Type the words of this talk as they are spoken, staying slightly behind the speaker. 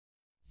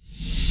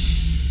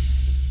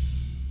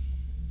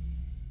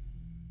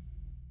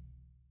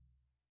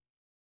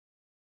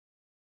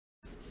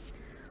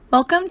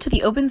Welcome to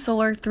the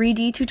OpenSolar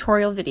 3D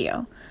tutorial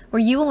video,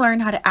 where you will learn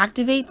how to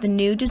activate the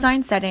new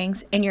design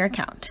settings in your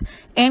account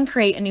and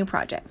create a new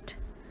project.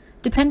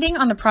 Depending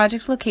on the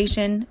project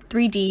location,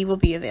 3D will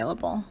be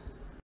available.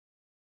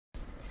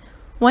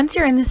 Once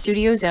you're in the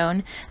studio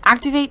zone,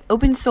 activate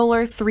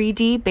OpenSolar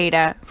 3D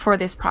Beta for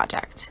this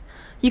project.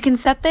 You can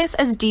set this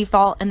as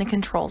default in the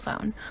control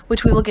zone,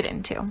 which we will get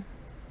into.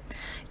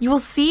 You will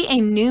see a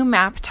new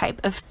map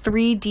type of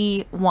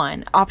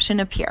 3D1 option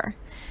appear.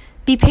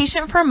 Be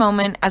patient for a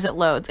moment as it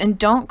loads and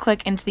don't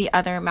click into the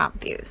other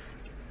map views.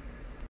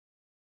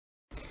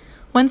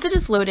 Once it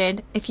is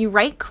loaded, if you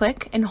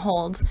right-click and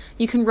hold,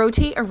 you can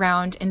rotate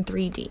around in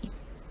 3D.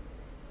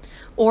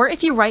 Or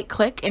if you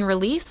right-click and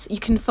release, you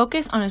can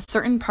focus on a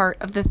certain part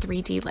of the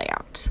 3D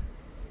layout.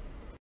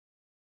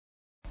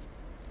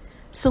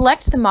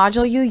 Select the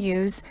module you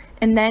use,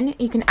 and then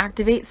you can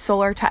activate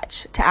Solar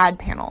Touch to add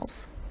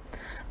panels.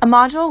 A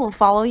module will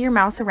follow your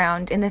mouse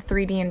around in the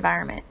 3D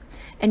environment,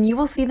 and you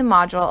will see the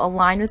module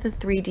align with the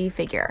 3D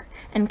figure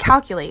and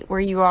calculate where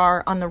you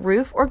are on the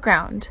roof or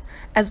ground,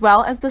 as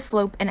well as the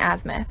slope and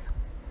azimuth.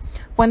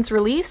 Once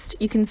released,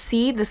 you can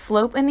see the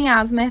slope and the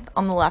azimuth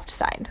on the left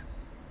side.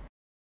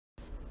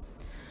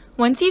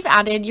 Once you've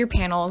added your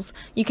panels,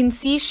 you can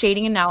see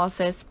shading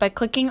analysis by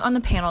clicking on the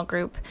panel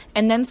group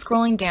and then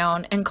scrolling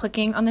down and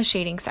clicking on the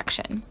shading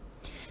section.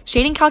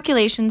 Shading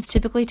calculations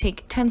typically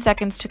take 10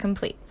 seconds to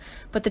complete,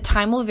 but the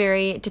time will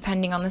vary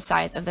depending on the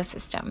size of the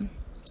system.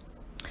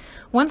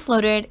 Once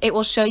loaded, it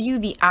will show you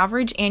the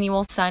average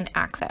annual sun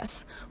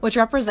axis, which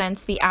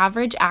represents the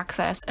average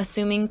axis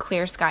assuming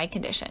clear sky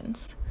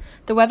conditions.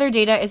 The weather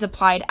data is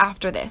applied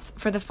after this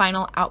for the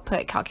final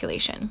output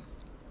calculation.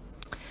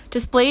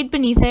 Displayed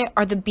beneath it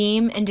are the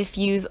beam and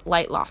diffuse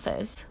light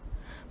losses.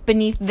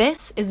 Beneath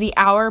this is the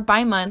hour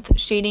by month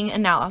shading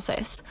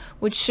analysis,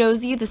 which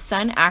shows you the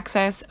sun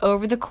axis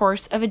over the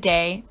course of a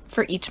day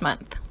for each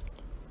month.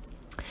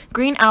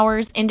 Green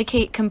hours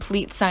indicate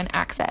complete sun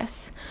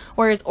axis,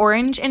 whereas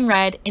orange and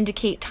red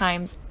indicate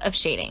times of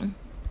shading.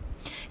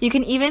 You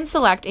can even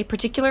select a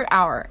particular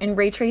hour and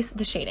ray trace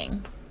the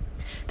shading.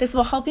 This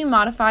will help you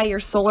modify your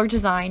solar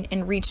design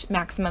and reach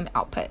maximum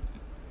output.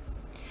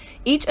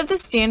 Each of the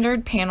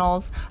standard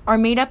panels are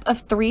made up of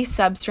 3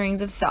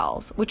 substrings of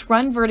cells, which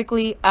run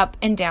vertically up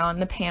and down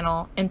the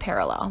panel in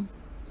parallel.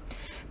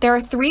 There are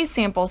 3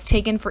 samples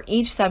taken for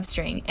each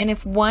substring, and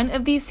if one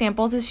of these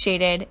samples is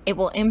shaded, it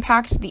will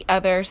impact the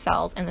other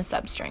cells in the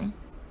substring.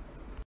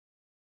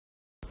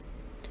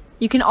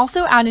 You can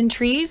also add in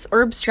trees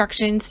or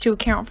obstructions to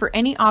account for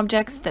any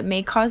objects that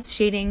may cause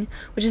shading,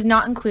 which is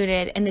not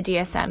included in the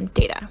DSM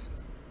data.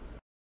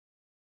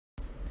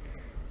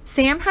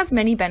 SAM has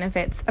many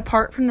benefits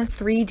apart from the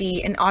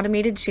 3D and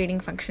automated shading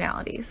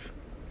functionalities.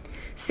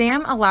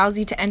 SAM allows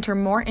you to enter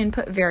more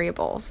input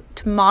variables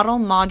to model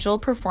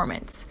module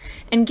performance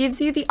and gives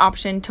you the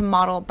option to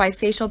model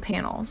bifacial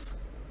panels.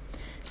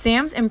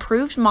 SAM's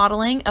improved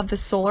modeling of the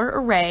solar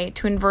array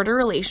to inverter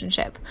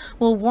relationship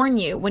will warn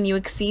you when you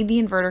exceed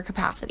the inverter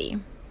capacity.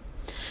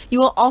 You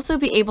will also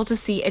be able to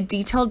see a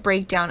detailed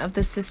breakdown of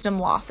the system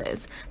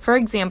losses, for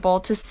example,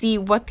 to see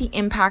what the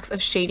impacts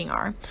of shading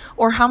are,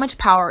 or how much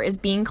power is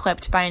being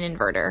clipped by an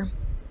inverter.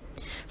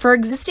 For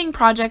existing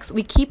projects,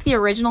 we keep the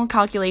original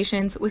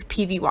calculations with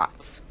PV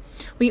watts.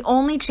 We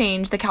only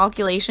change the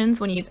calculations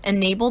when you've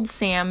enabled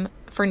SAM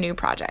for new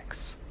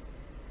projects.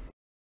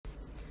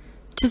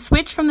 To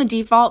switch from the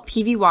default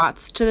PV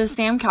watts to the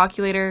SAM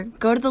calculator,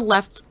 go to the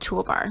left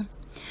toolbar.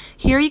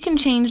 Here you can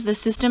change the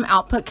system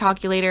output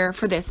calculator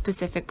for this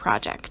specific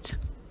project.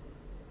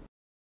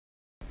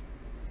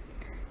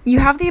 You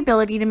have the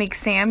ability to make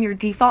SAM your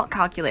default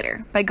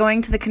calculator by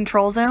going to the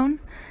control zone,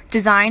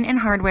 design and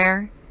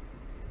hardware,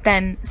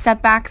 then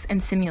setbacks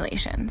and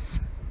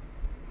simulations.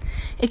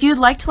 If you'd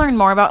like to learn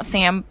more about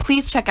SAM,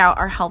 please check out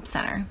our Help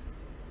Center.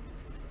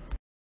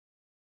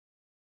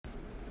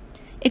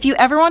 If you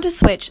ever want to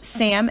switch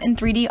SAM and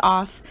 3D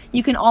off,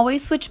 you can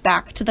always switch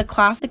back to the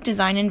classic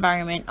design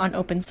environment on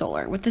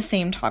OpenSolar with the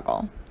same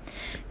toggle.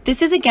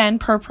 This is again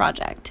per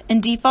project,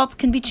 and defaults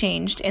can be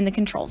changed in the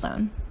control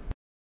zone.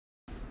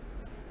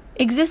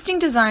 Existing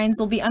designs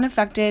will be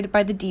unaffected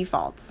by the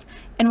defaults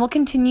and will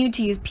continue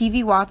to use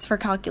PV watts for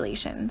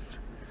calculations.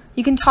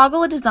 You can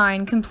toggle a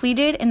design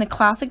completed in the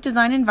classic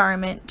design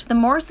environment to the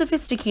more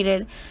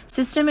sophisticated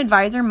System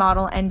Advisor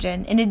Model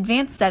Engine in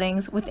advanced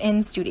settings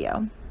within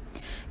Studio.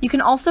 You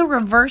can also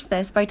reverse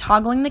this by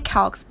toggling the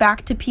calcs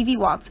back to PV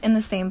watts in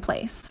the same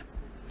place.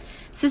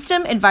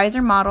 System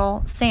Advisor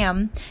Model,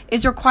 SAM,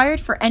 is required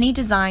for any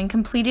design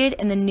completed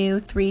in the new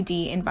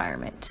 3D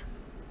environment.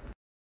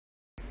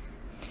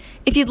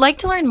 If you'd like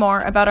to learn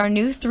more about our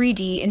new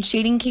 3D and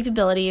shading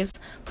capabilities,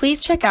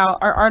 please check out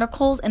our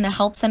articles in the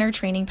Help Center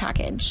training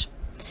package.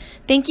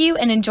 Thank you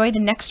and enjoy the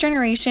next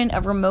generation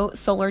of remote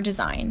solar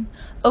design,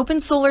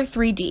 OpenSolar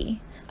 3D,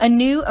 a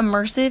new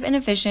immersive and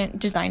efficient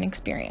design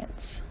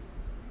experience.